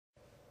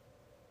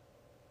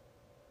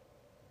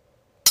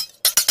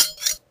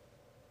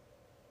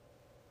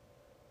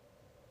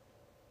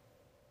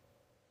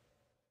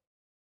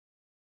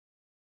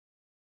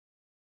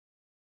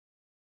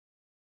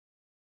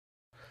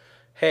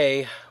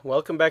Hey,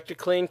 welcome back to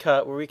Clean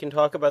Cut, where we can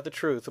talk about the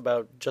truth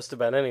about just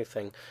about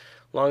anything,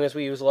 long as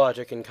we use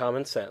logic and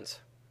common sense.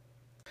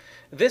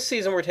 This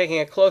season we're taking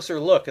a closer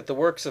look at the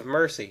works of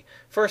mercy,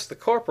 first the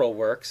corporal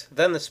works,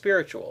 then the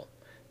spiritual.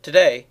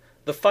 Today,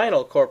 the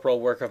final corporal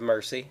work of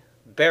mercy,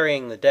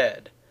 burying the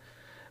dead.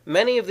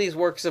 Many of these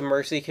works of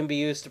mercy can be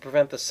used to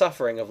prevent the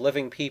suffering of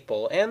living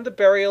people, and the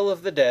burial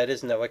of the dead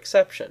is no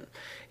exception.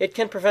 It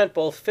can prevent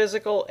both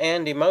physical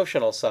and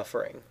emotional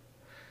suffering.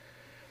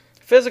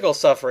 Physical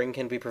suffering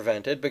can be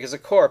prevented because a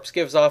corpse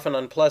gives off an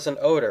unpleasant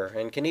odor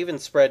and can even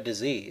spread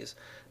disease.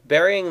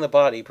 Burying the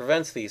body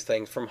prevents these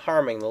things from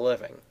harming the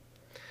living.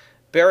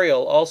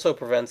 Burial also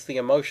prevents the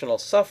emotional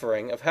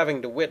suffering of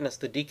having to witness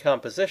the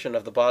decomposition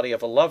of the body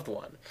of a loved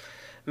one.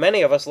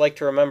 Many of us like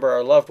to remember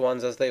our loved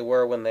ones as they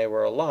were when they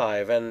were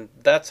alive, and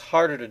that's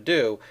harder to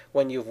do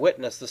when you've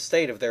witnessed the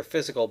state of their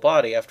physical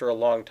body after a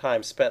long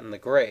time spent in the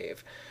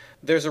grave.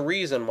 There's a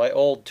reason why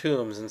old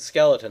tombs and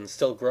skeletons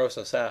still gross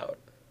us out.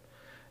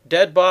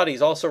 Dead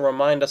bodies also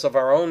remind us of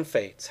our own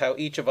fates, how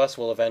each of us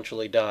will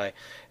eventually die,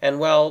 and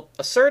while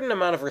a certain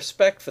amount of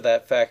respect for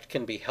that fact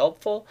can be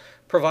helpful,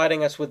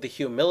 providing us with the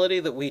humility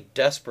that we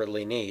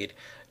desperately need,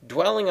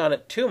 dwelling on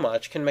it too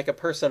much can make a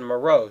person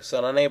morose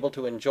and unable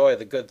to enjoy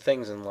the good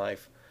things in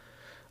life.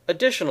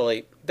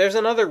 Additionally, there's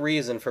another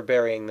reason for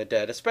burying the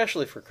dead,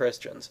 especially for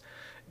Christians.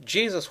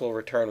 Jesus will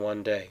return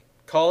one day,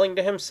 calling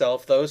to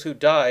himself those who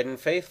died in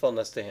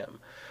faithfulness to him.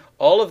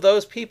 All of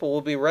those people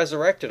will be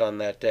resurrected on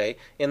that day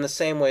in the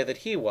same way that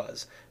he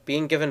was,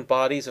 being given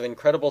bodies of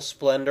incredible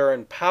splendor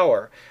and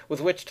power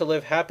with which to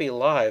live happy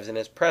lives in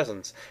his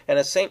presence. And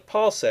as St.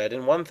 Paul said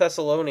in 1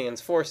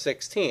 Thessalonians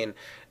 4:16,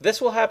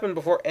 this will happen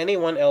before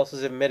anyone else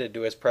is admitted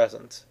to his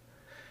presence.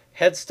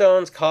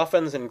 Headstones,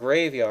 coffins, and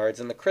graveyards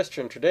in the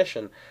Christian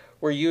tradition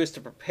were used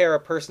to prepare a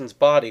person's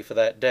body for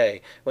that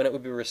day, when it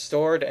would be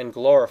restored and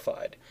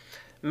glorified.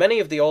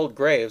 Many of the old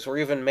graves were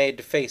even made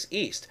to face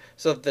east,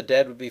 so that the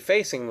dead would be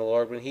facing the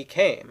Lord when he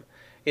came.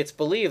 It's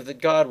believed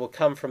that God will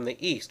come from the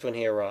east when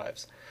he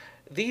arrives.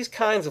 These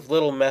kinds of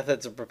little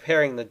methods of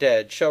preparing the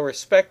dead show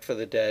respect for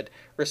the dead,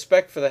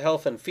 respect for the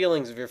health and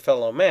feelings of your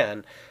fellow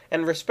man,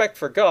 and respect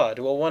for God,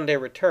 who will one day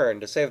return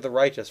to save the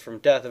righteous from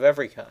death of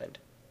every kind.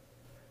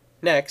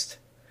 Next,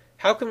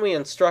 how can we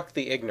instruct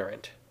the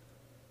ignorant?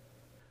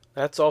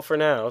 That's all for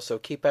now, so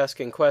keep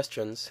asking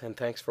questions, and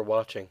thanks for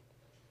watching.